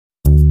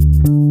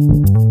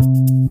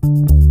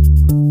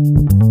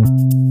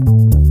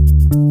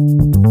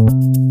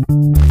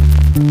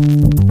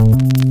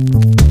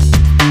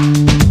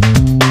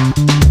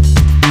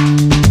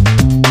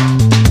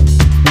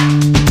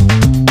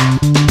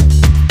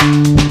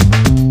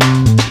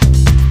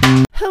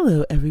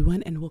Hello,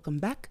 everyone, and welcome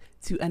back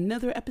to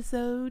another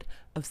episode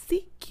of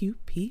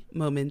CQP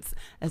Moments.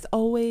 As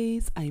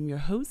always, I am your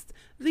host,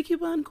 the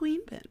Coupon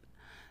Queen Pin.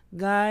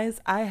 Guys,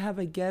 I have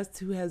a guest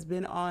who has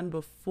been on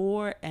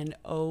before, and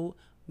oh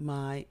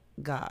my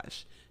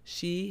gosh,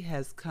 she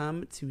has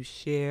come to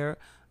share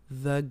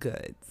the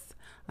goods.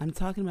 I'm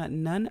talking about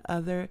none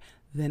other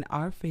than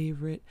our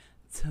favorite,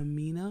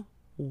 Tamina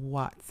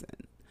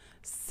Watson.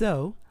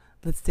 So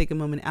let's take a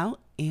moment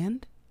out,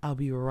 and I'll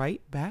be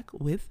right back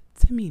with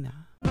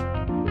Tamina.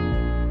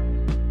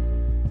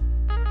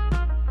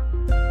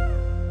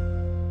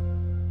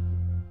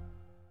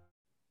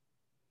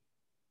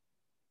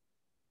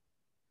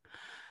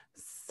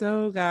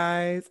 So,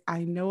 guys,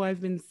 I know I've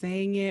been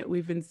saying it.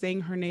 We've been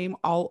saying her name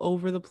all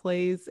over the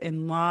place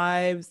in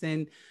lives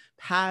and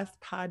past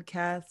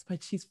podcasts,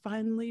 but she's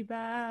finally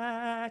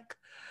back.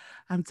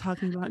 I'm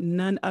talking about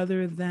none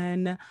other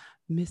than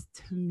Miss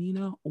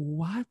Tamina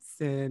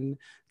Watson.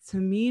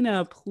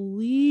 Tamina,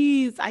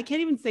 please. I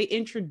can't even say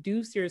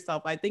introduce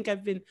yourself. I think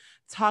I've been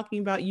talking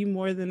about you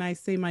more than I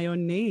say my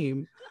own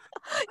name.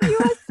 You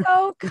are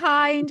so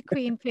kind,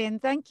 Queen Pin.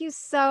 Thank you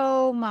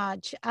so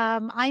much.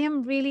 I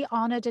am really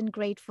honored and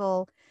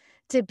grateful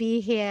to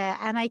be here,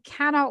 and I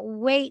cannot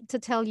wait to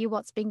tell you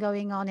what's been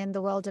going on in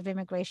the world of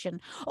immigration,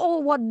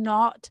 or what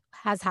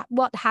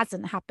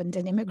hasn't happened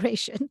in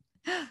immigration.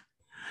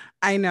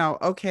 I know.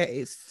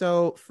 Okay.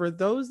 So, for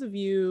those of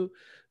you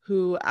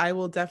who I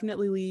will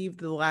definitely leave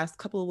the last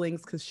couple of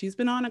links because she's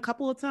been on a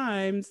couple of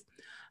times.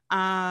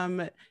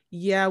 Um,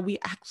 yeah, we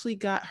actually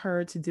got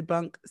her to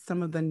debunk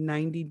some of the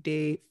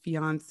 90-day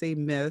fiance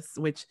myths,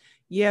 which,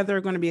 yeah, there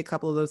are going to be a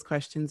couple of those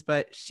questions,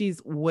 but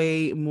she's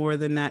way more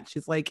than that.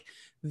 She's like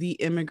the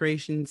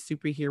immigration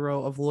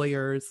superhero of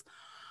lawyers.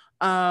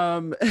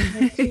 Um,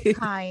 You're too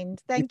kind.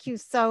 Thank you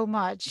so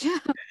much.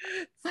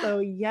 so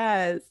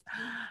yes.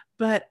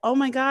 But oh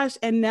my gosh,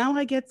 and now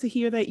I get to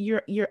hear that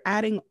you're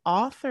adding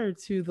author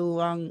to the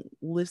long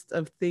list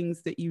of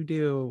things that you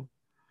do.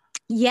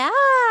 Yeah,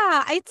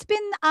 it's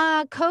been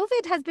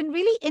COVID has been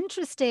really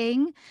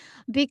interesting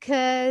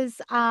because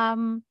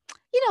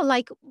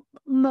like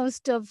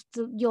most of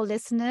your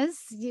listeners,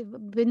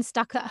 you've been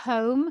stuck at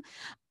home,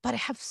 but I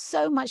have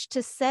so much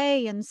to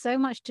say and so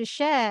much to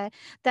share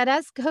that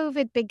as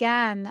COVID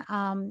began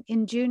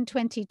in June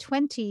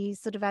 2020,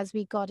 sort of as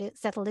we got it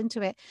settled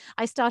into it,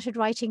 I started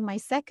writing my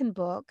second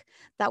book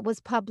that was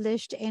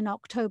published in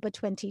October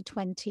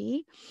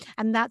 2020,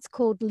 and that's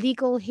called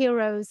Legal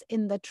Heroes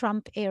in the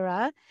Trump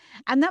Era.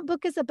 And that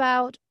book is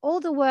about all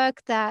the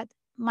work that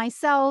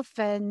myself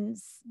and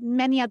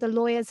many other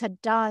lawyers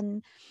had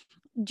done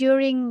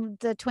during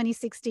the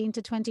 2016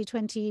 to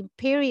 2020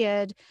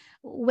 period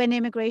when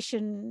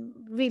immigration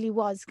really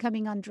was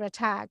coming under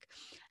attack.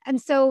 And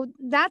so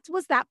that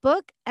was that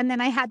book. And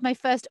then I had my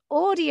first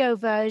audio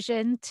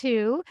version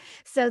too.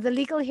 So the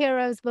Legal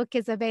Heroes book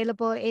is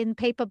available in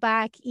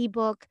paperback,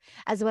 ebook,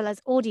 as well as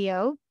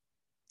audio.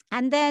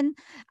 And then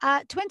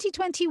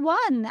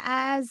 2021,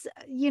 as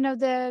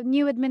the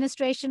new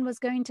administration was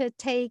going to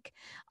take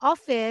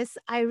office,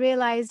 I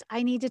realized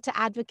I needed to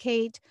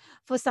advocate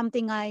for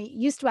something I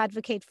used to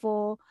advocate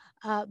for,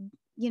 uh,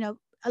 you know,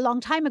 a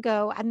long time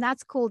ago, and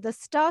that's called the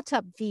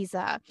startup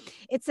visa.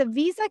 It's a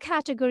visa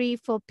category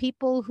for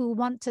people who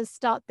want to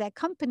start their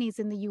companies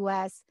in the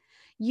US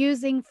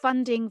using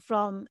funding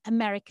from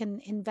American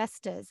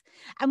investors.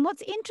 And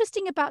what's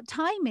interesting about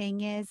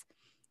timing is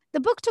the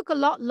book took a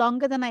lot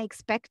longer than I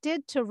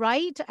expected to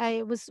write.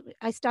 I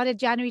started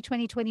January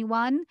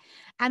 2021,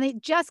 and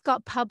it just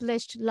got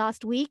published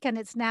last week, and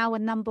it's now a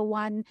number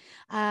one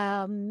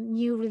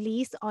new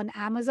release on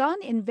Amazon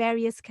in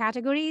various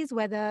categories,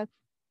 whether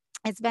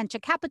it's venture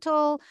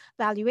capital,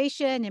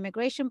 valuation,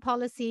 immigration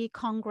policy,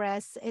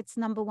 Congress. It's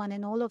number one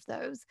in all of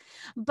those.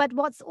 But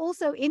what's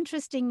also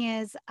interesting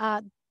is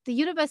the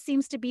universe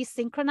seems to be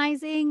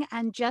synchronizing.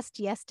 And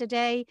just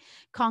yesterday,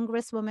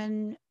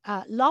 Congresswoman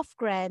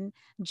Lofgren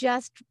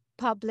just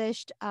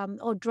published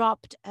or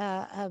dropped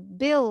a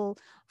bill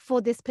for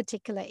this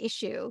particular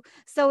issue.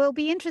 So it'll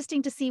be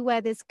interesting to see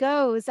where this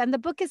goes. And the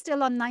book is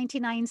still on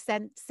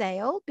 99-cent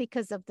sale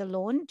because of the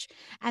launch,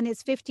 and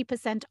it's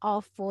 50%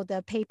 off for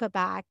the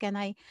paperback. And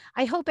I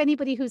hope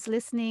anybody who's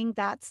listening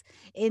that's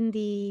in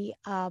the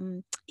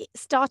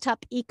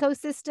startup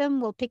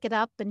ecosystem will pick it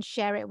up and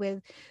share it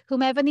with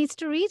whomever needs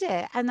to read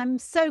it. And I'm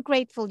so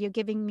grateful you're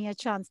giving me a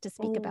chance to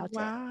speak Oh, about it.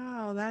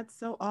 wow, that's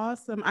so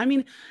awesome. I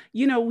mean,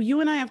 you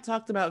and I have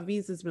talked about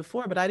visas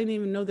before, but I didn't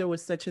even know there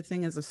was such a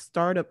thing as a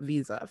startup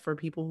visa for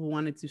people who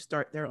wanted to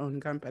start their own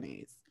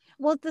companies.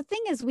 Well, the thing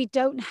is, we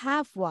don't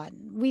have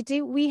one.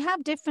 We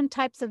have different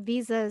types of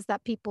visas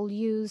that people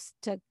use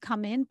to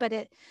come in, but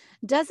it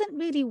doesn't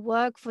really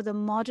work for the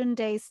modern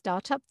day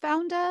startup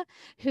founder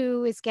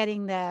who is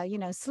getting their,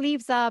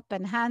 sleeves up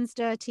and hands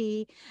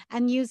dirty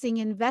and using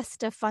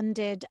investor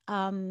funded,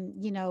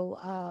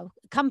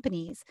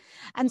 companies.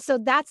 And so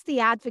that's the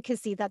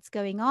advocacy that's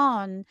going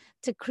on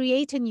to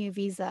create a new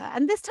visa.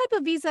 And this type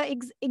of visa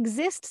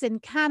exists in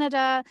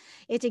Canada,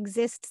 it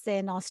exists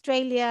in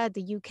Australia,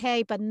 the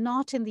UK, but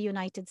not in the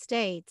United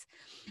States.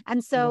 And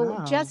so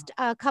Wow. just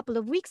a couple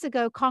of weeks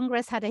ago,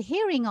 Congress had a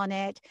hearing on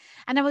it.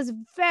 And I was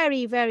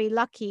very, very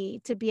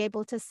lucky to be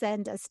able to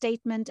send a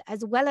statement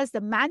as well as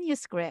the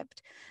manuscript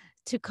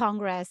to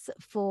Congress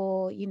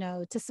for,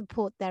 to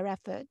support their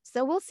effort. So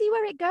we'll see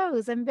where it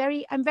goes. I'm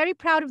very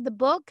proud of the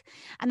book,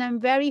 and I'm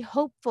very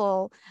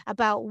hopeful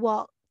about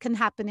what can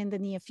happen in the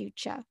near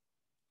future.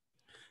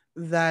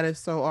 That is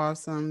so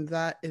awesome.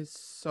 That is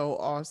so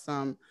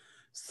awesome.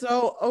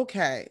 So,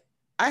 okay,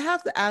 I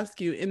have to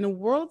ask you, in the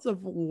worlds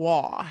of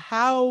law,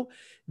 how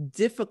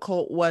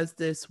difficult was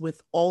this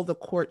with all the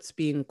courts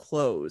being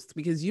closed?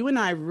 Because you and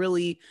I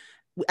really,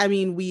 I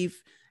mean, we've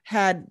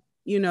had,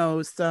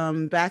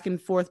 some back and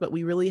forth, but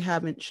we really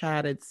haven't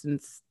chatted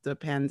since the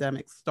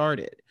pandemic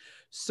started.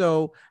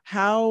 So,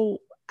 how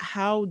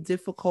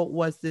difficult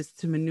was this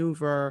to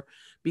maneuver?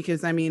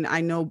 Because I mean,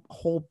 I know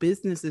whole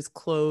business is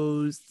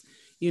closed,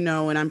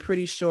 and I'm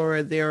pretty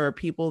sure there are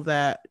people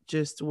that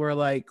just were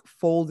like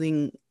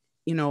folding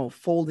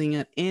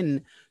it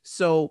in.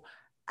 So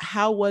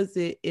how was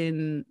it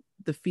in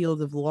the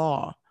field of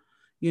law,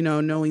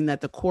 knowing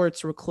that the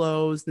courts were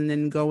closed and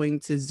then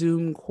going to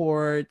Zoom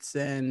courts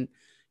and,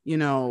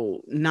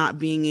 not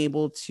being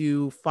able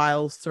to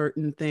file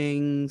certain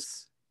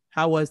things?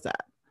 How was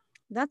that?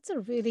 That's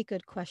a really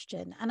good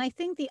question. And I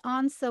think the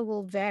answer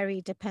will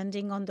vary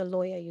depending on the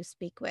lawyer you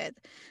speak with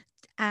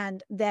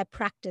and their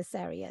practice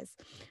areas.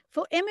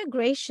 For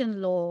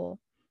immigration law,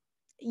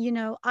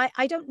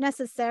 I don't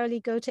necessarily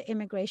go to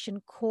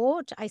immigration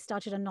court. I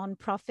started a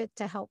nonprofit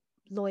to help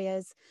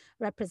lawyers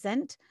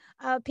represent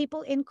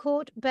people in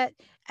court. But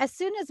as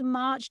soon as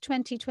March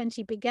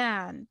 2020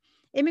 began,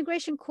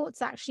 immigration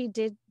courts actually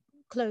did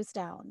close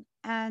down.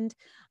 And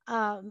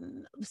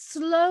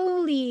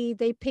slowly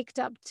they picked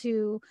up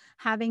to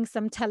having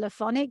some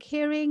telephonic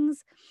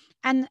hearings.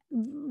 And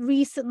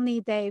recently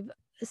they've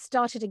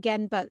started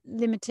again, but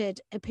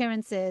limited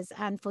appearances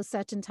and for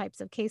certain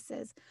types of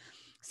cases.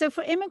 So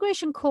for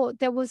immigration court,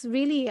 there was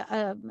really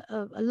a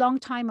long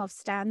time of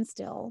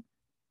standstill.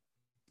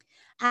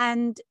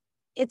 And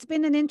it's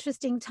been an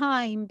interesting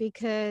time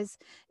because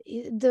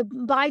the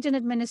Biden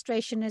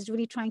administration is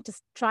really trying to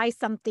try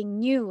something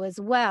new as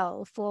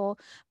well for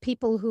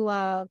people who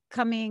are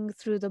coming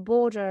through the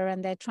border,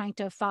 and they're trying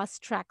to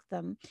fast track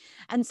them.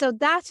 And so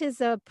that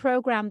is a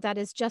program that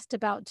is just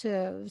about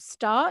to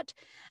start,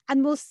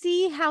 and we'll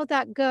see how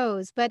that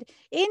goes. But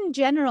in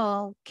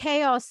general,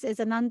 chaos is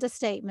an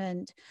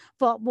understatement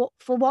for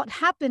what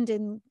happened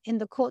in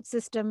the court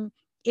system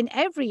in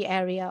every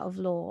area of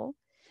law.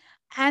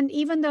 And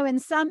even though in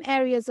some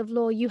areas of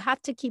law you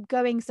had to keep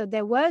going, so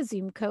there were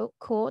Zoom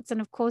courts, and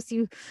of course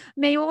you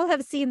may all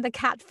have seen the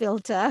cat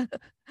filter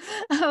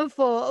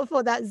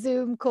for that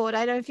Zoom court.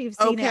 I don't know if you've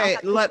seen it. Okay,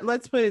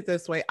 let's put it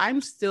this way. I'm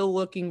still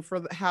looking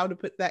for how to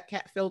put that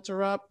cat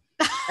filter up.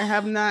 I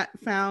have not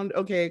found.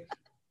 Okay,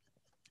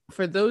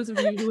 for those of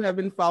you who have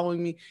been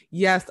following me,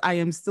 yes, I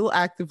am still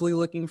actively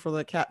looking for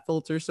the cat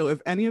filter. So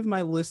if any of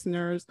my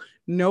listeners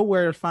know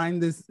where to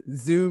find this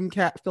Zoom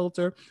cat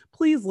filter,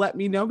 please let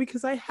me know,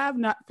 because I have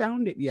not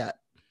found it yet.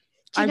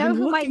 Do you know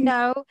who might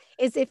know?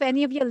 Is if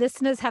any of your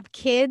listeners have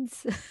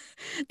kids,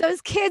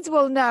 those kids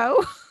will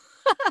know.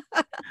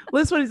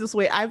 Let's put it this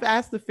way. I've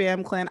asked the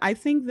fam clan. I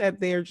think that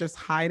they're just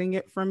hiding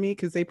it from me,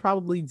 because they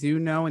probably do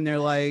know. And they're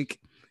like,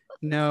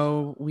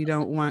 no, we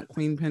don't want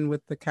Queen Pin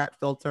with the cat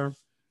filter.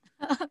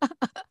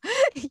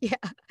 Yeah,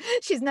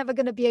 she's never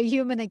going to be a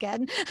human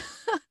again.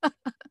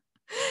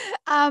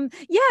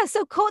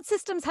 So court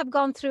systems have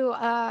gone through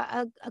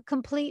a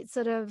complete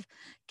sort of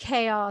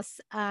chaos,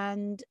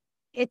 and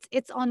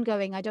it's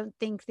ongoing. I don't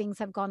think things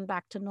have gone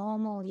back to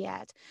normal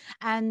yet.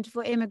 And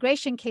for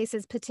immigration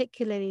cases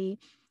particularly,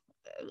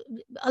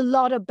 a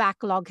lot of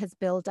backlog has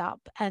built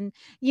up. And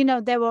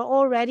there were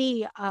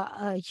already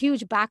a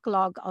huge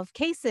backlog of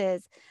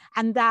cases,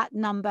 and that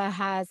number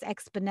has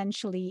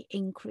exponentially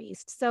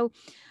increased. So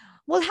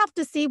we'll have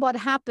to see what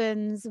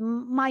happens.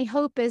 My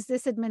hope is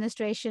this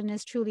administration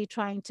is truly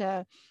trying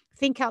to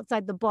think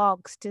outside the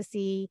box to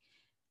see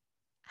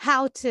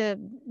how to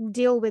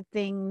deal with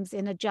things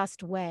in a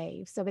just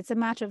way. So it's a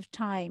matter of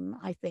time,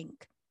 I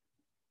think.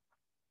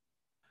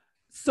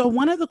 So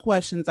one of the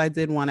questions I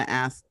did want to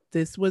ask,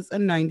 this was a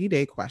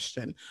 90-day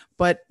question,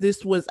 but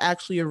this was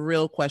actually a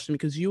real question,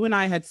 because you and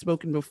I had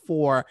spoken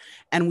before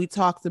and we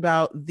talked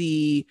about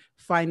the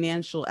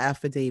financial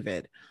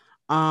affidavit,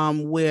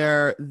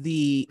 where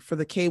for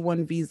the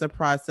K-1 visa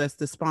process,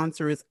 the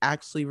sponsor is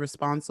actually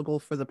responsible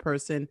for the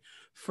person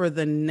for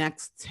the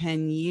next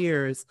 10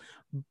 years.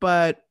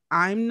 But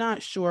I'm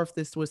not sure if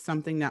this was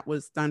something that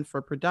was done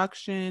for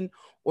production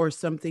or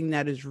something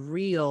that is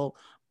real.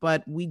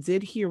 But we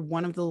did hear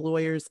one of the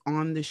lawyers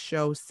on the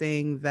show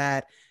saying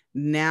that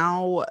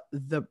now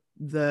the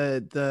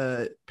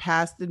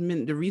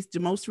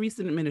most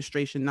recent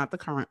administration, not the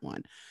current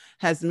one,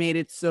 has made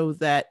it so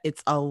that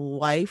it's a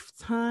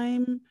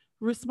lifetime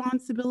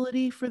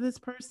responsibility for this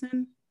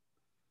person.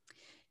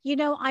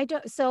 I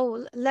don't.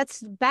 So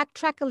let's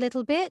backtrack a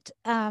little bit.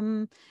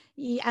 And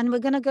we're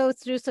going to go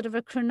through sort of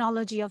a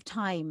chronology of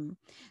time.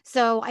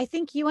 So I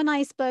think you and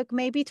I spoke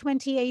maybe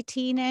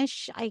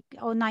 2018-ish,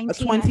 or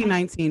 19.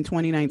 2019,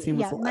 2019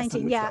 was Yeah, the last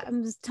time 19. we Yeah,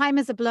 spoke. time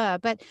is a blur.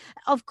 But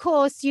of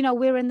course,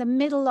 we're in the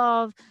middle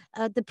of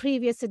the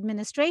previous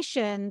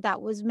administration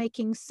that was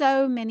making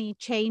so many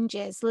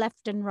changes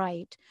left and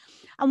right.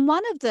 And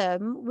one of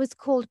them was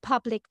called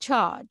public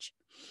charge.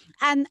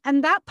 And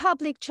that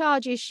public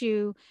charge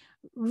issue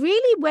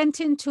really went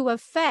into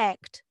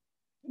effect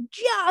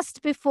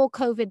just before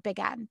COVID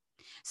began.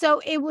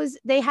 So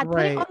they had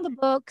put it on Right. the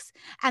books,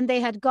 and they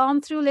had gone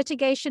through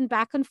litigation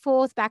back and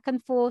forth, back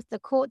and forth. The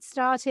court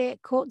start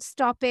it, court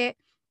stop it.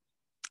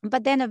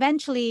 But then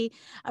eventually,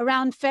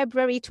 around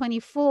February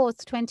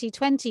 24th,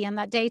 2020, and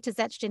that date is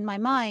etched in my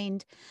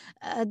mind,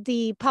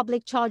 the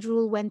public charge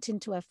rule went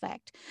into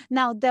effect.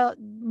 Now,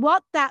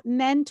 what that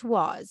meant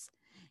was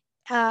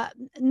uh,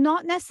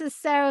 not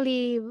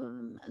necessarily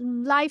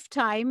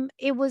lifetime.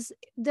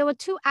 There were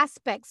two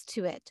aspects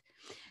to it.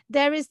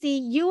 There is the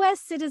US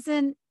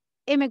citizen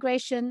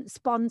immigration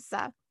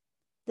sponsor,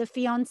 the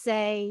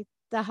fiance,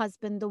 the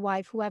husband, the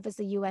wife, whoever's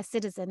a US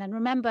citizen. And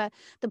remember,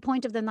 the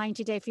point of the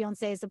 90-day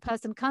fiance is the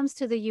person comes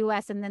to the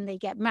US and then they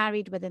get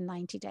married within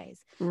 90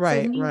 days. So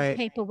Right, new right.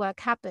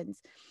 paperwork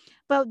happens.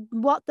 But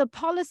what the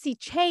policy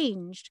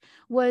changed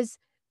was,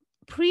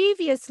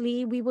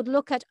 previously we would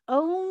look at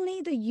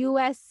only the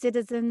US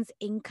citizens'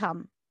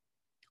 income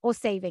or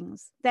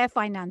savings, their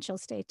financial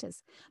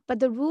status. But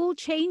the rule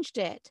changed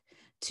it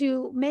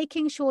to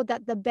making sure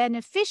that the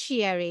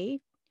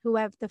beneficiary,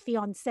 whoever the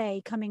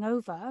fiance coming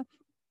over,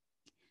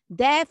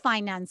 their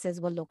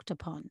finances were looked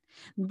upon.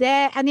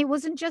 And it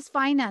wasn't just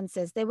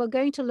finances. They were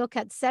going to look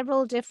at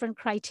several different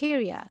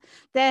criteria: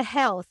 their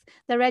health,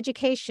 their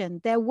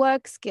education, their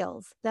work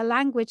skills, their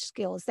language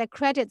skills, their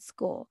credit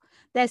score,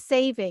 their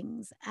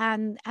savings,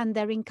 and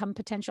their income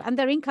potential, and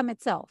their income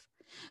itself.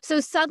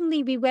 So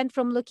suddenly we went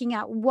from looking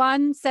at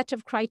one set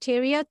of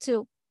criteria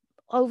to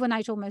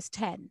overnight almost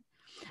 10.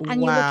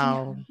 And you're looking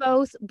at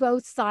Wow.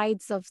 both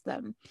sides of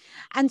them.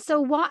 And so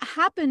what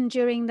happened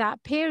during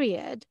that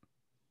period,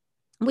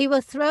 we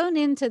were thrown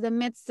into the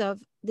midst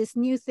of this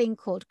new thing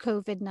called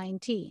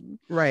COVID-19,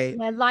 Right.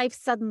 where life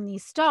suddenly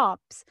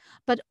stops.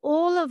 But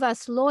all of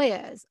us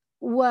lawyers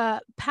were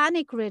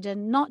panic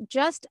ridden, not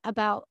just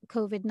about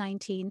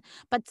COVID-19,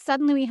 but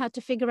suddenly we had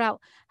to figure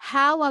out,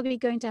 how are we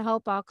going to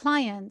help our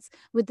clients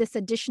with this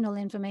additional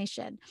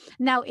information?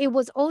 Now, it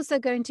was also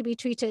going to be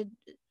treated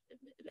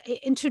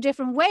in two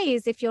different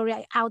ways if you're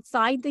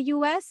outside the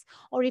US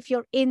or if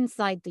you're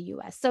inside the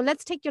US. So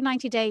let's take your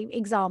 90-day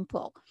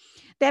example.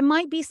 There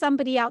might be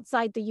somebody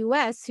outside the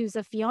US who's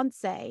a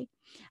fiance,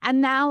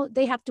 and now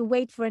they have to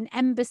wait for an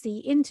embassy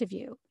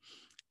interview.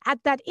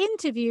 At that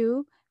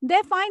interview,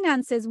 their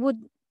finances would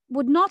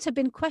not have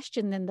been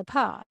questioned in the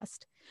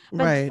past. But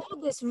Right.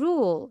 for this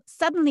rule,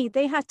 suddenly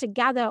they had to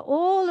gather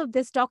all of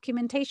this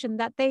documentation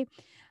that they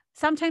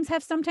sometimes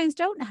have, sometimes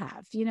don't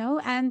have,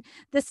 and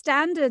the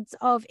standards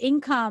of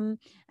income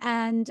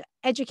and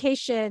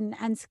education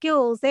and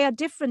skills, they are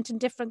different in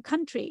different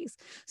countries.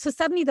 So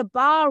suddenly the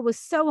bar was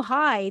so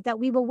high that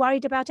we were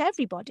worried about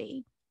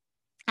everybody.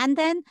 And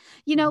then,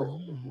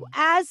 Wow.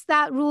 as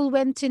that rule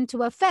went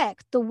into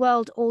effect, the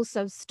world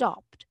also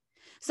stopped.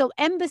 So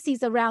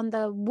embassies around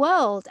the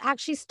world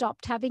actually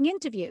stopped having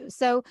interviews.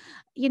 So,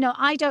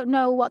 I don't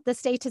know what the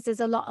status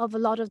is a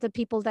lot of the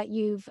people that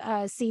you've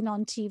seen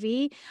on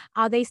TV.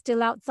 Are they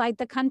still outside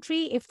the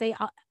country? If they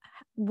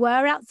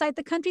were outside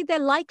the country, they're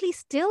likely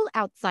still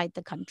outside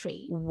the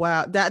country.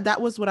 Wow.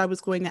 That was what I was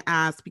going to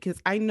ask,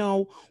 because I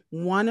know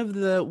one of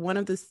the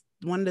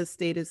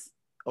status,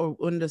 or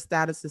one of the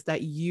statuses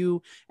that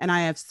you and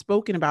I have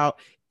spoken about,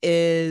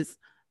 is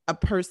a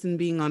person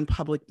being on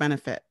public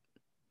benefit.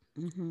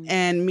 Mm-hmm.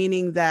 And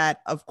meaning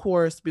that, of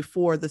course,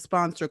 before, the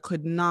sponsor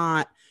could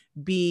not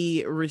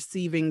be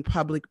receiving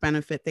public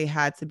benefit, they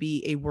had to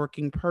be a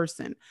working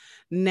person.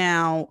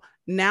 Now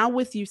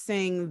with you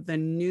saying the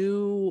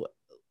new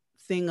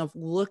thing of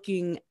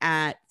looking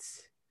at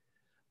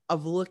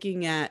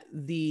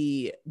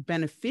the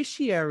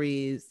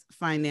beneficiaries'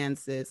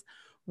 finances,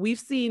 we've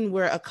seen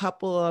where a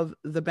couple of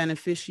the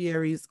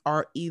beneficiaries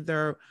are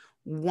either,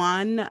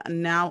 one,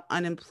 now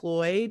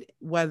unemployed,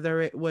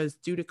 whether it was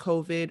due to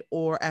COVID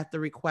or at the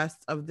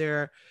request of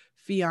their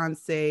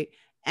fiance.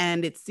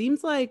 And it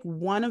seems like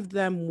one of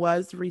them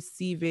was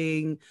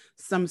receiving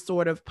some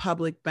sort of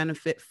public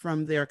benefit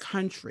from their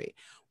country.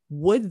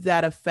 Would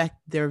that affect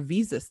their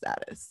visa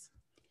status?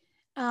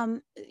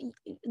 um,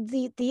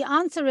 the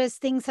answer is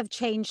things have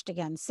changed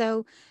again.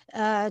 So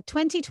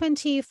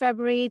 2020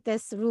 February,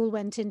 this rule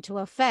went into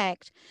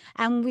effect,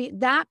 and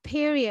that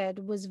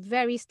period was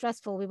very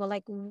stressful. We were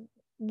like,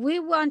 we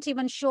weren't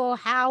even sure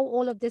how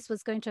all of this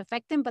was going to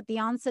affect them. But the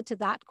answer to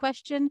that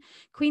question,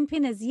 Queen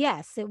Pin, is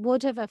yes, it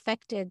would have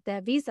affected their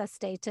visa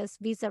status,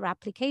 visa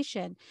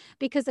application,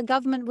 because the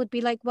government would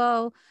be like,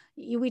 well,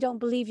 we don't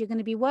believe you're going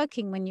to be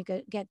working when you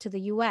get to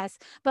the US.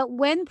 But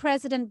when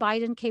President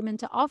Biden came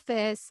into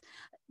office,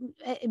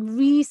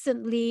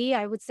 recently,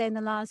 I would say in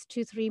the last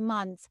 2-3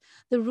 months,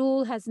 the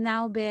rule has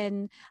now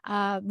been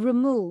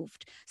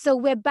removed. So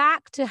we're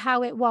back to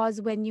how it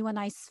was when you and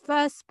I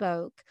first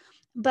spoke,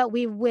 but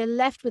we're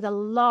left with a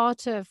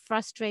lot of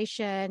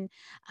frustration,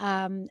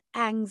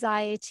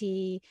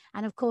 anxiety,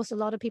 and of course, a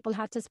lot of people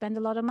had to spend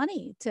a lot of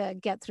money to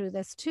get through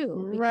this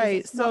too, because Right.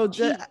 it's not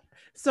cheap.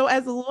 So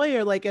as a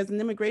lawyer, like as an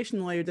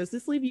immigration lawyer, does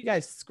this leave you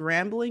guys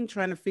scrambling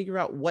trying to figure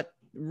out what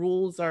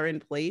rules are in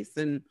place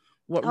and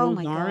what Oh rules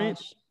my aren't?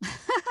 gosh.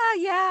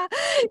 Yeah,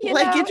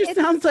 Like it just it's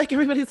sounds like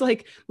everybody's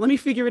like, let me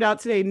figure it out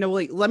today. No,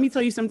 like let me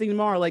tell you something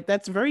tomorrow. Like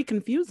that's very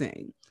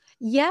confusing.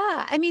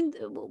 yeah, I mean,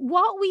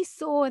 what we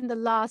saw in the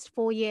last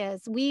 4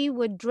 years, we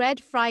would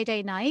dread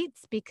Friday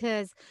nights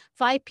because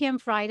 5 p.m.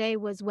 Friday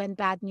was when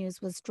bad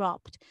news was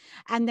dropped.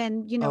 And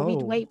then, we'd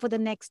Oh, wait for the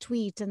next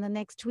tweet and the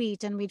next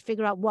tweet, and we'd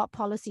figure out what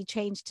policy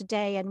changed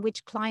today and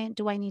which client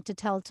do I need to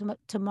tell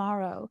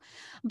tomorrow.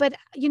 But,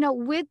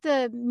 with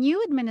the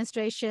new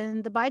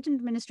administration, the Biden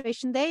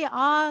administration, they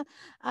are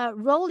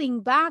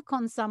rolling back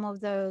on some of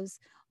those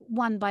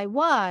one by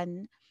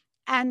one.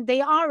 And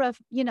they are,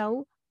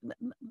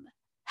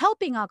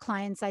 helping our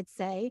clients, I'd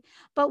say.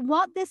 But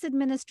what this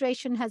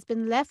administration has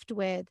been left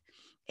with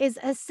is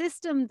a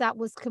system that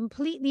was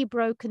completely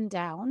broken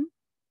down.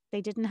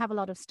 They didn't have a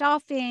lot of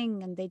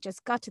staffing and they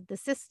just gutted the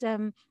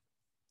system.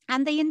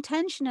 And they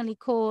intentionally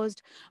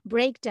caused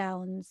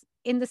breakdowns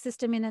in the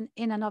system in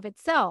and of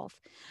itself.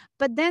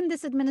 But then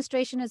this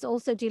administration is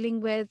also dealing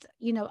with,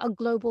 a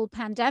global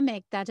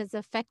pandemic that has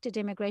affected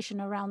immigration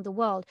around the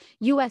world,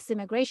 US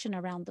immigration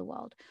around the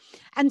world.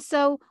 And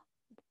so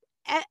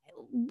eh,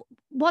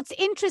 what's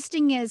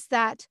interesting is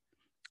that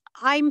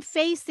I'm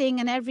facing,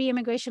 and every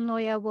immigration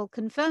lawyer will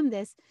confirm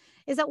this,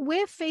 is that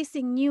we're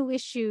facing new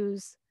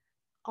issues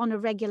on a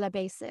regular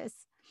basis.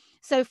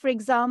 So, for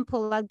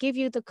example, I'll give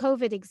you the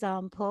COVID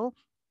example.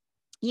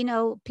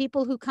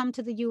 People who come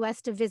to the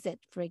US to visit,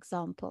 for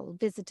example,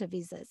 visitor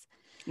visas.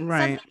 right.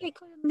 Suddenly they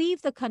couldn't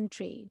leave the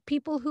country.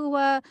 People who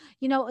were,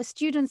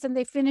 students and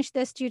they finished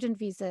their student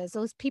visas,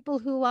 those people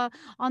who are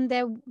on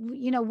their,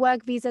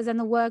 work visas and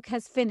the work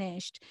has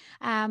finished.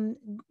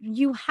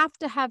 You have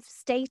to have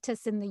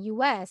status in the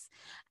US.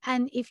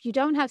 And if you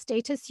don't have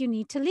status, you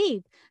need to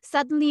leave.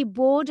 Suddenly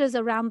borders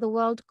around the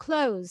world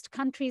closed.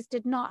 Countries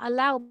did not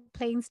allow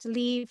planes to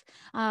leave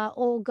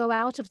or go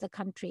out of the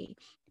country.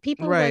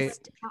 People were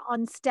Right.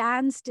 on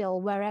standstill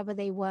wherever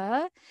they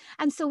were.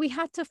 And so we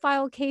had to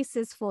file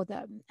cases for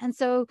them. And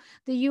so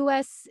the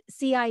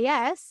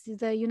USCIS,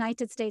 the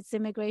United States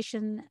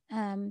Immigration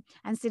and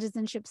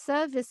Citizenship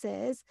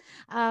Services,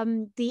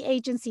 the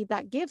agency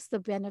that gives the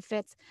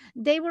benefits,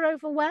 they were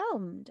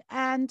overwhelmed.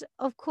 And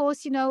of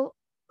course,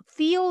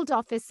 field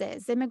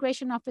offices,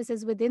 immigration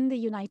offices within the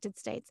United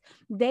States,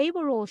 they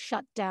were all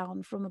shut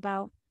down from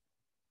about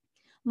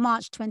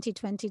March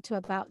 2020 to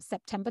about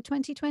September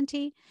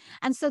 2020.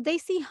 And so they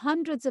see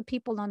hundreds of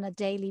people on a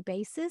daily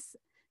basis.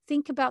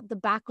 Think about the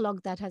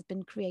backlog that has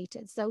been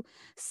created. So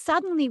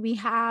suddenly we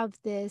have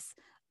this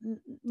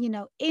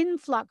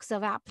influx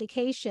of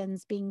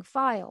applications being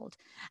filed.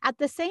 At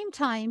the same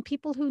time,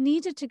 people who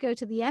needed to go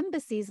to the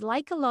embassies,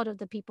 like a lot of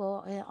the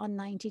people on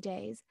 90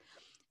 days,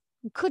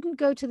 couldn't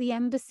go to the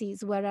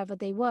embassies wherever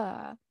they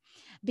were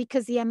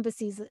because the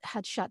embassies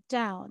had shut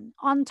down.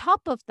 On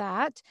top of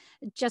that,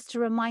 just to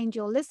remind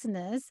your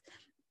listeners,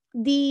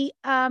 the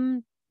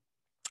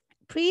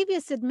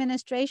previous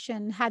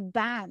administration had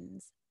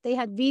bans. They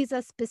had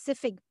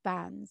visa-specific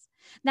bans.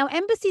 Now,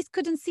 embassies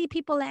couldn't see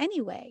people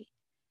anyway,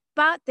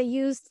 but they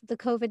used the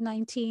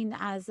COVID-19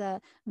 as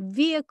a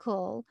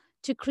vehicle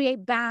to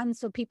create bans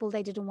for people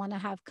they didn't want to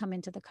have come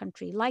into the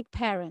country, like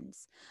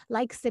parents,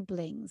 like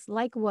siblings,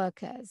 like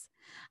workers.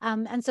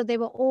 And so they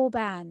were all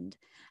banned.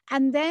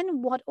 And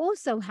then what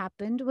also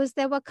happened was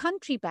there were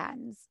country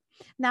bans.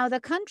 Now, the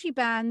country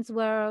bans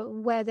were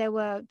where there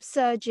were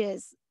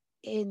surges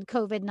in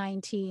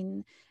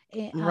COVID-19,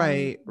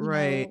 Right.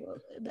 Right.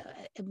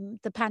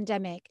 the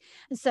pandemic.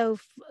 So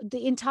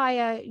the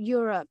entire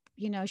Europe,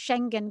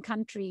 Schengen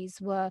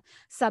countries were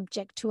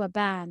subject to a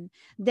ban.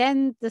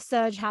 Then the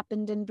surge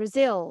happened in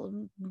Brazil,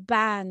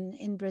 ban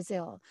in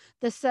Brazil.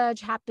 The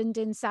surge happened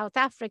in South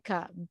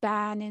Africa,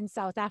 ban in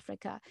South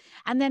Africa.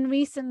 And then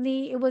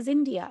recently it was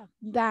India,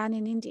 ban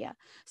in India.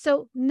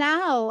 So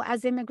now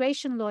as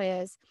immigration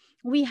lawyers,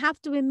 we have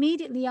to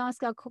immediately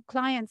ask our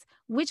clients,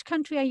 which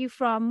country are you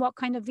from? What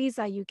kind of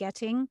visa are you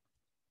getting?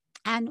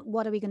 And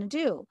what are we going to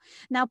do?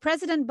 Now,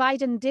 President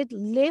Biden did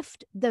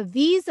lift the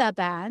visa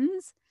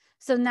bans.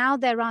 So now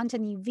there aren't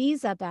any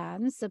visa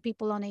bans. So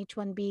people on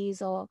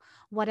H-1Bs or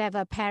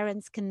whatever,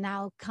 parents can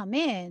now come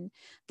in.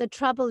 The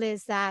trouble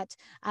is that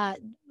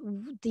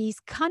these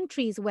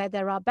countries where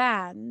there are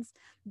bans,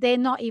 they're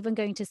not even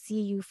going to see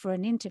you for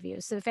an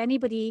interview. So if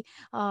anybody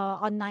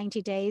on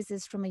 90 days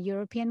is from a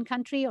European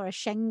country or a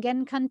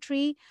Schengen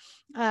country,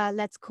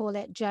 let's call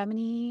it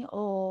Germany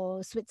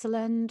or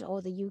Switzerland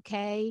or the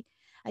UK,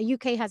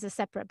 UK has a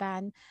separate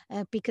ban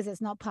because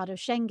it's not part of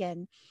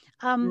Schengen.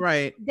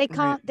 Right, They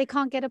right.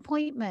 can't get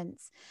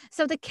appointments.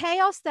 So the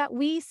chaos that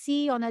we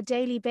see on a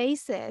daily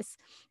basis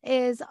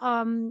is,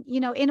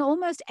 in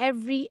almost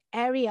every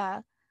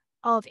area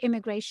of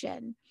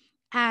immigration.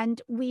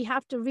 And we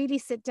have to really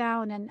sit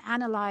down and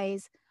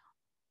analyze,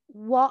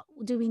 what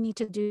do we need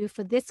to do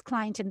for this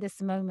client in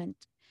this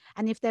moment?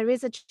 And if there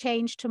is a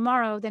change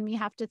tomorrow, then we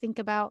have to think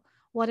about,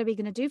 what are we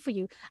going to do for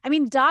you? I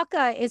mean,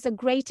 DACA is a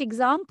great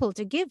example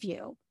to give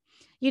you.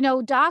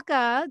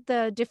 DACA,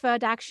 the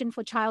Deferred Action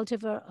for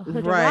Childhood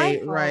Right,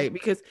 Arrival. right.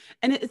 Because,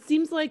 and it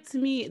seems like to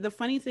me, the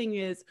funny thing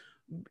is,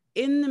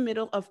 in the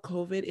middle of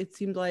COVID, it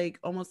seemed like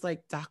almost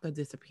like DACA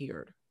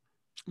disappeared.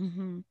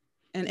 Mm-hmm.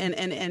 And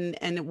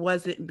it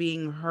wasn't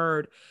being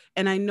heard.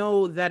 And I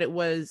know that it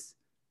was,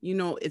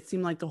 it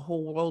seemed like the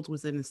whole world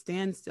was in a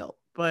standstill.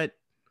 But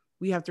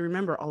we have to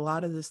remember, a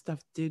lot of this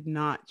stuff did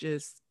not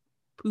just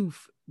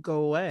poof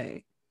go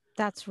away.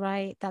 That's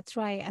right. That's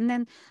right. And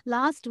then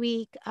last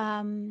week,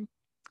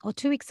 or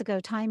 2 weeks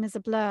ago, time is a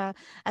blur,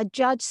 a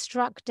judge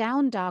struck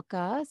down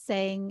DACA,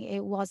 saying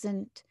it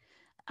wasn't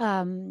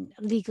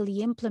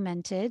legally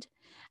implemented.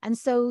 And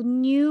so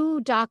new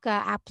DACA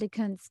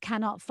applicants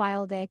cannot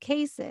file their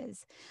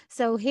cases.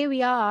 So here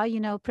we are,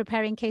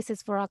 preparing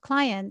cases for our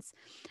clients.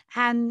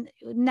 And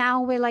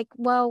now we're like,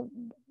 well,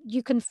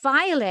 you can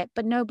file it,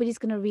 but nobody's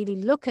going to really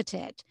look at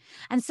it.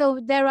 And so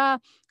there are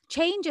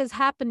changes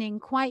happening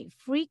quite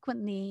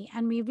frequently,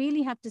 and we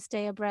really have to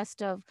stay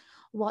abreast of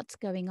what's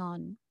going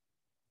on.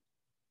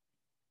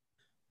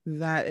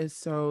 That is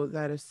so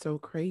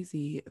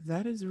crazy.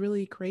 That is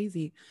really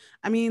crazy.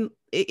 I mean,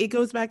 it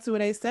goes back to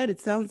what I said. It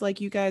sounds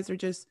like you guys are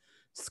just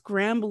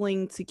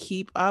scrambling to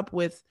keep up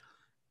with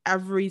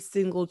every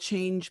single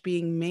change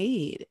being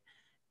made.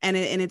 And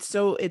it's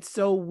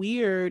so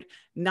weird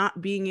not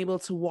being able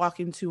to walk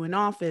into an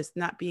office,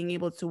 not being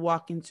able to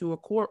walk into a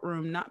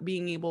courtroom, not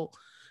being able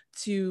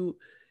to,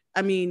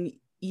 I mean,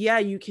 yeah,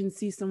 you can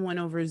see someone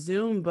over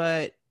Zoom,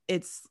 but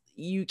it's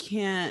you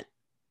can't,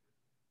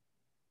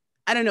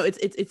 I don't know,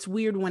 it's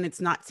weird when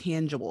it's not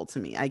tangible to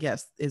me, I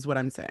guess is what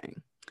I'm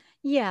saying.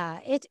 Yeah,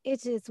 it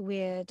is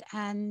weird.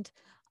 And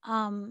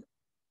um,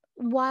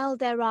 while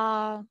there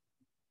are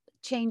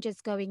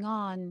changes going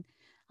on,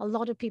 a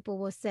lot of people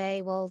will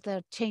say, well,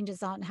 the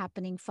changes aren't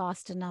happening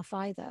fast enough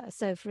either.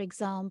 So, for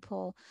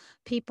example,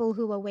 people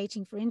who are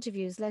waiting for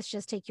interviews, let's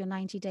just take your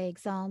 90-day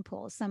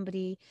example.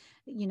 Somebody,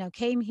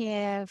 came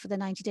here for the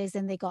 90 days,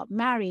 then they got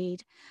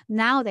married.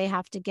 Now they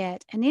have to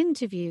get an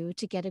interview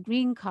to get a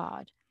green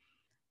card.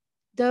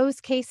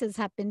 Those cases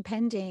have been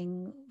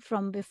pending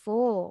from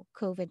before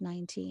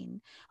COVID-19.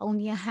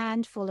 Only a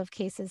handful of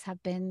cases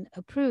have been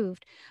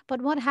approved.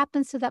 But what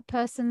happens to that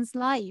person's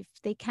life?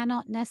 They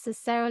cannot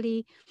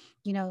necessarily,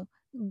 you know,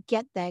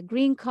 get their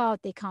green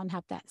card. They can't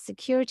have that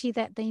security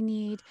that they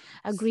need.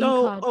 A green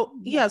So, card. oh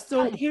Yeah, yeah, go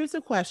so ahead. here's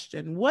a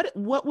question. What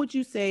would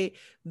you say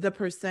the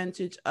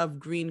percentage of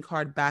green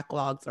card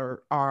backlogs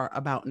are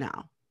about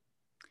now?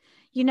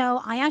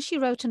 I actually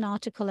wrote an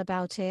article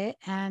about it,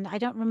 and I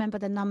don't remember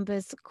the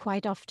numbers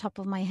quite off the top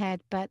of my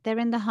head, but they're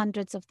in the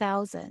hundreds of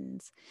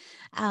thousands.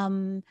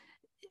 Um,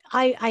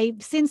 I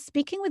since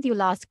speaking with you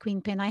last, Queen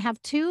Pin, I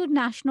have two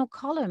national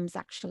columns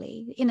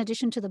actually, in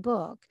addition to the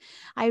book.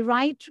 I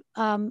write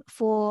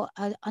for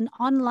an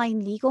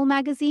online legal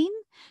magazine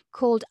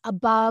called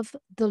Above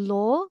the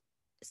Law.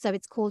 So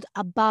it's called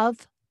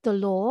Above the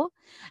Law.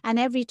 And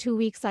every 2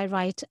 weeks, I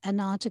write an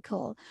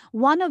article.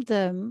 One of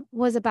them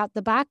was about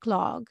the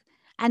backlog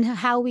and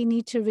how we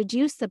need to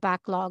reduce the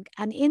backlog.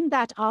 And in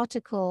that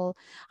article,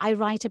 I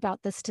write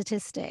about the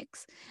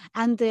statistics.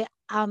 And the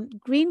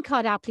green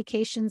card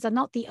applications are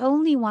not the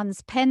only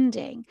ones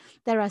pending.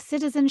 There are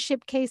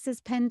citizenship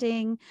cases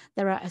pending.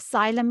 There are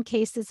asylum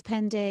cases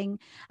pending.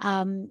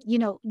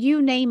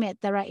 You name it,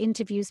 there are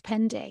interviews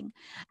pending.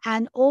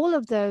 And all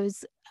of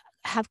those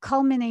have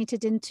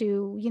culminated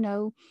into,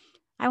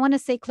 I want to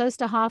say close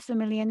to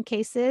 500,000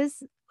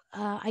 cases.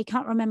 I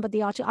can't remember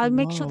the article. I'll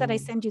make sure that I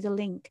Whoa. send you the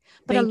link,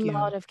 but a Thank you.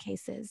 lot of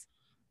cases.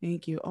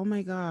 Thank you. Oh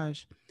my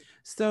gosh.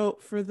 So,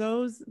 for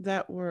those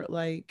that were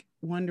like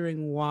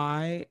wondering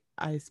why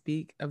I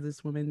speak of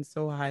this woman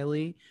so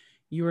highly,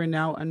 you are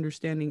now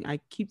understanding. I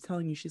keep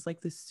telling you, she's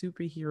like the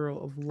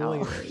superhero of Oh,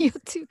 you're lawyers.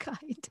 too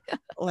kind.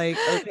 Like,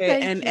 okay,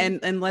 Thank and you. and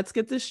and let's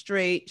get this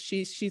straight.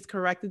 She's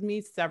corrected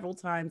me several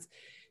times.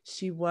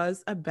 She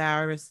was a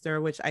barrister,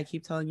 which I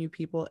keep telling you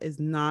people is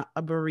not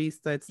a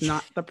barista. It's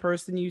not the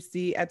person you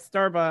see at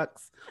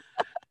Starbucks.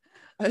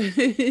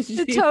 She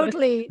was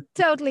Totally,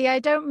 totally. I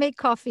don't make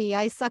coffee.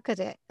 I suck at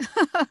it.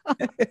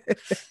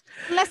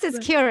 Unless it's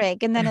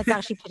Keurig, and then it's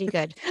actually pretty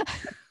good.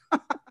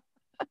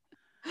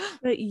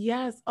 But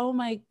yes, oh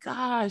my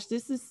gosh,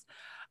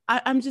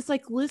 I'm just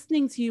like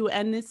listening to you,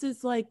 and this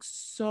is like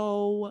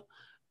so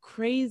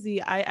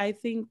crazy. I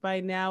think by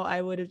now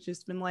I would have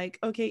just been like,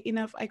 okay,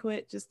 enough, I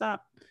quit, just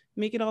stop,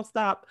 make it all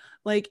stop.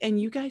 Like, and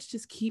you guys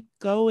just keep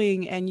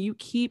going and you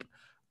keep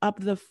up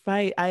the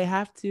fight. I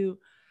have to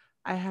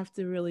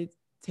really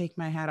take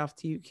my hat off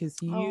to you because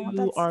Oh, you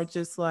that's are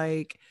just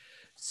like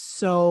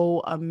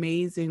so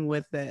amazing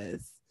with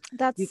this.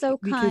 That's so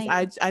Because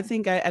kind. I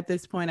think at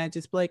this point I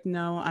just be like,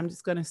 no, I'm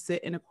just gonna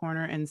sit in a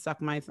corner and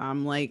suck my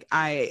thumb. Like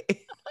I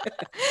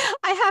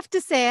I have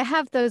to say, I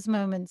have those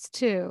moments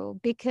too,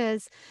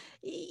 because,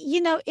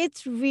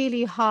 it's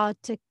really hard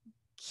to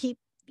keep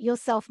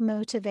yourself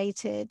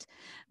motivated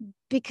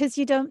because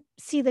you don't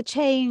see the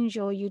change,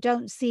 or you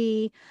don't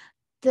see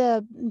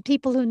the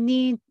people who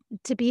need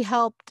to be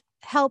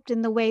helped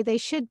in the way they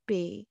should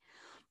be.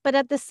 But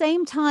at the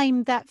same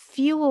time, that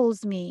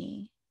fuels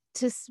me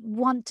to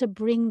want to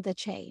bring the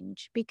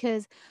change,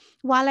 because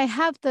while I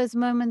have those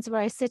moments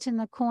where I sit in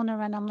the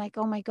corner and I'm like,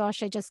 oh my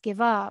gosh, I just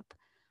give up.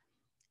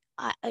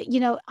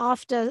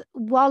 After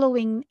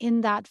wallowing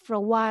in that for a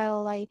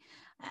while,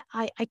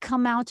 I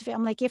come out of it.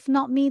 I'm like, if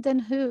not me, then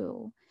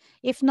who?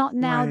 If not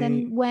now, right,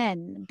 then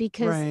when?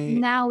 Because right,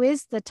 now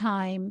is the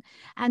time.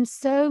 And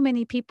so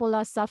many people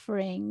are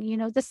suffering.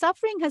 The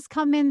suffering has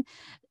come in,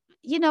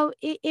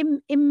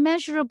 in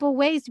immeasurable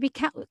ways, to be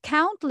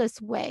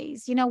countless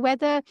ways,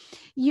 whether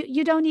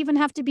you don't even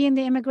have to be in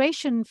the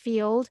immigration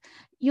field.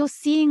 You're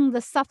seeing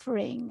the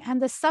suffering,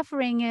 and the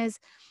suffering is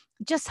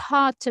just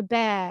hard to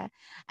bear.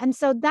 And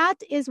so that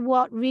is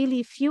what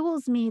really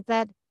fuels me,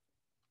 that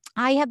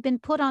I have been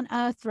put on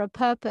earth for a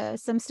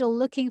purpose. I'm still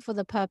looking for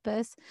the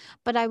purpose,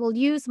 but I will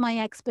use my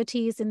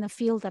expertise in the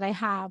field that I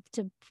have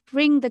to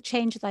bring the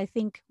change that I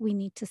think we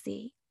need to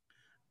see.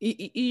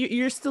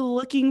 you're still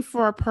looking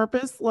for a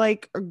purpose.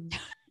 Like,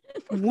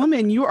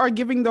 woman, you are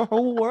giving the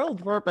whole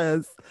world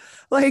purpose.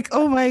 Like,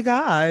 oh my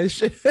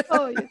gosh.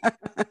 Oh,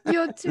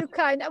 you're too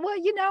kind. Well,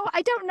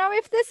 I don't know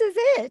if this is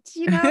it,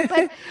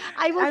 but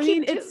I will I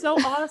mean, keep it's so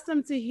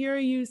awesome to hear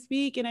you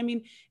speak. And I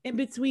mean, in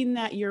between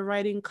that, you're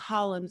writing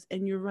columns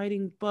and you're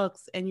writing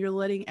books and you're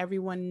letting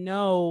everyone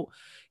know,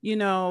 you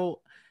know,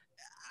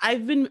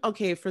 I've been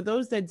okay. For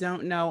those that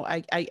don't know,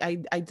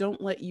 I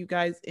don't let you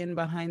guys in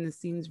behind the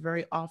scenes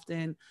very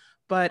often,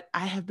 but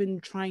I have been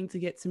trying to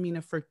get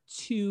Tamina for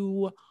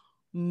 2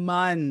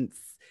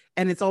 months,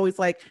 and it's always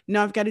like,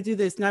 no, I've got to do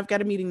this. No, I've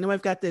got a meeting. No,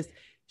 I've got this.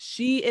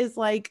 She is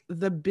like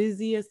the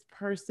busiest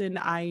person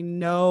I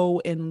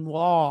know in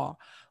law.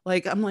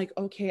 Like, I'm like,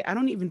 okay, I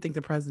don't even think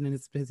the president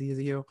is as busy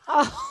as you.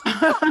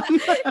 Oh,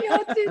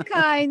 you're too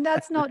kind.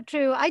 That's not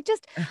true. I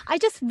just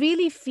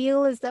really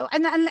feel as though,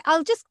 and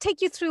I'll just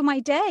take you through my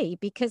day,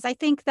 because I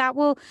think that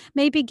will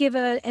maybe give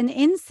an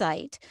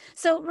insight.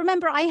 So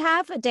remember, I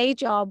have a day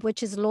job,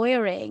 which is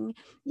lawyering.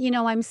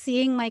 I'm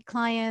seeing my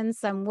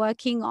clients, I'm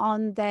working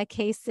on their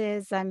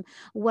cases, I'm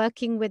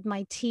working with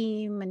my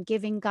team and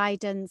giving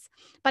guidance.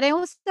 But I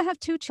also have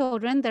two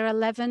children. They're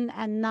 11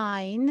 and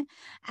 9.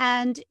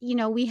 And,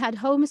 we had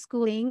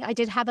homeschooling. I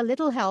did have a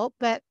little help,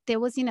 but there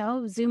was,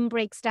 Zoom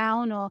breaks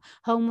down or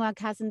homework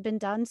hasn't been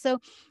done. So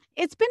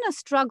it's been a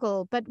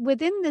struggle. But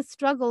within this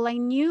struggle, I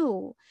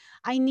knew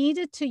I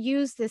needed to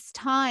use this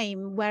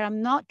time where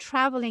I'm not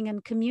traveling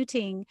and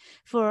commuting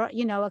for,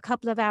 a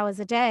couple of hours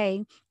a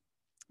day,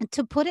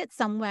 to put it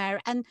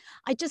somewhere. And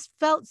I just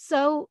felt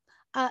so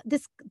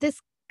this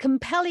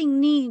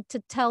compelling need to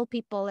tell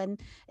people and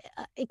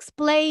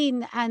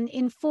explain and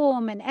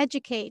inform and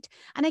educate.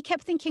 And I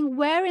kept thinking,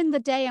 where in the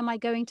day am I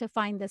going to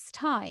find this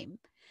time?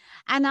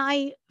 And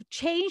I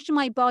changed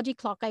my body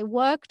clock. I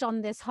worked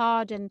on this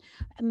hard, and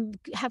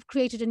have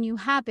created a new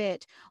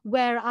habit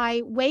where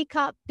I wake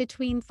up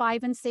between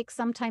 5 and 6,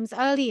 sometimes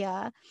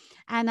earlier,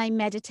 and I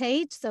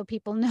meditate. So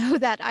people know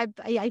that I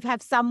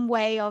have some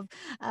way of,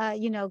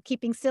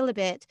 keeping still a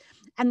bit.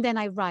 And then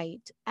I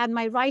write. And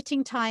my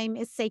writing time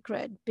is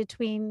sacred.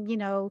 Between,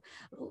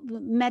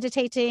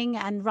 meditating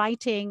and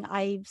writing,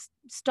 I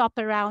stop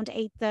around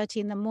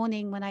 8:30 in the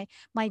morning, when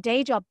my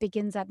day job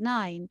begins at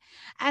 9.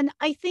 And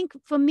I think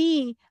for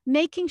me,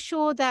 making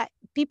sure that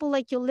people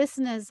like your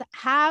listeners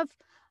have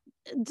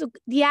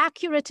the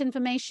accurate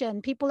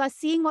information, people are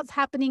seeing what's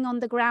happening on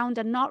the ground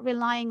and not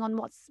relying on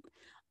what's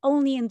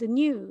only in the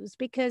news.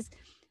 Because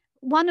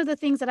one of the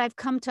things that I've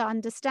come to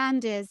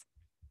understand is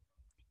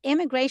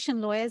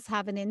immigration lawyers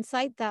have an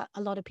insight that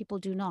a lot of people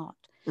do not.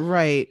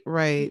 Right,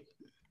 right.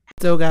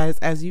 So, guys,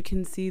 as you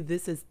can see,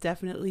 this is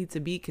definitely to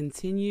be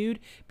continued,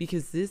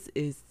 because this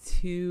is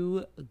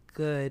too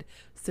good.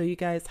 So you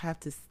guys have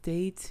to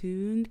stay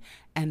tuned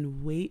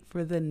and wait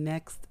for the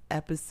next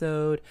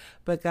episode.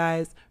 But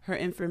guys, her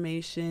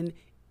information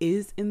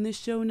is in the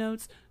show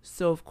notes,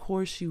 so of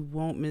course you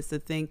won't miss a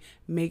thing.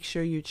 Make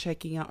sure you're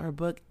checking out her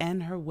book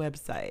and her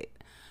website.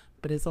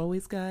 But as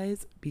always,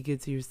 guys, be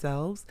good to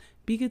yourselves,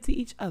 be good to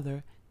each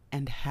other,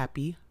 and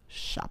happy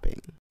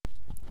shopping.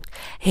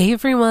 Hey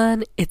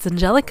everyone, it's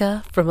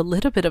Angelica from A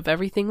Little Bit of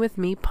Everything with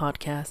Me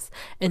podcast,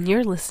 and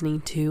you're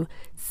listening to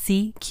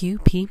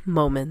CQP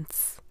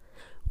Moments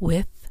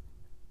with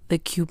the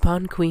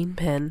Coupon Queen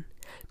Pen.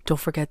 Don't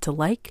forget to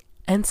like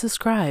and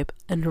subscribe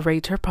and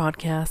rate her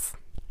podcast.